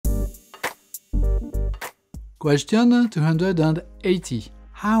Question 280.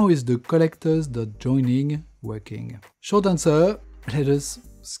 How is the Collectors.joining working? Short answer, let us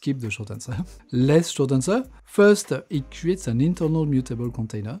skip the short answer. Less short answer. First, it creates an internal mutable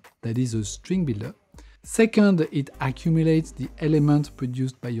container that is a string builder. Second, it accumulates the element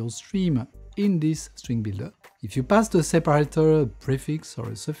produced by your stream in this string builder. If you pass the separator a prefix or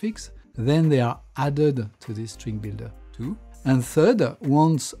a suffix, then they are added to this string builder too. And third,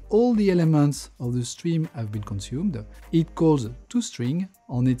 once all the elements of the stream have been consumed, it calls toString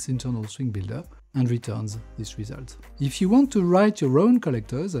on its internal string builder and returns this result. If you want to write your own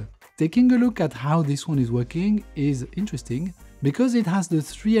collectors, taking a look at how this one is working is interesting because it has the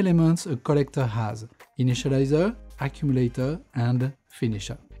three elements a collector has: initializer, accumulator, and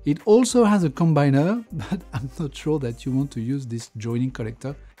finisher. It also has a combiner, but I'm not sure that you want to use this joining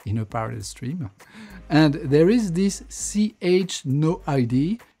collector in a parallel stream. And there is this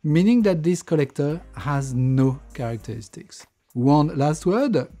ch-no-id, meaning that this collector has no characteristics. One last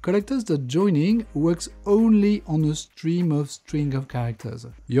word, Collectors.joining works only on a stream of string of characters.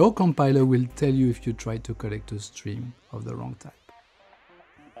 Your compiler will tell you if you try to collect a stream of the wrong type.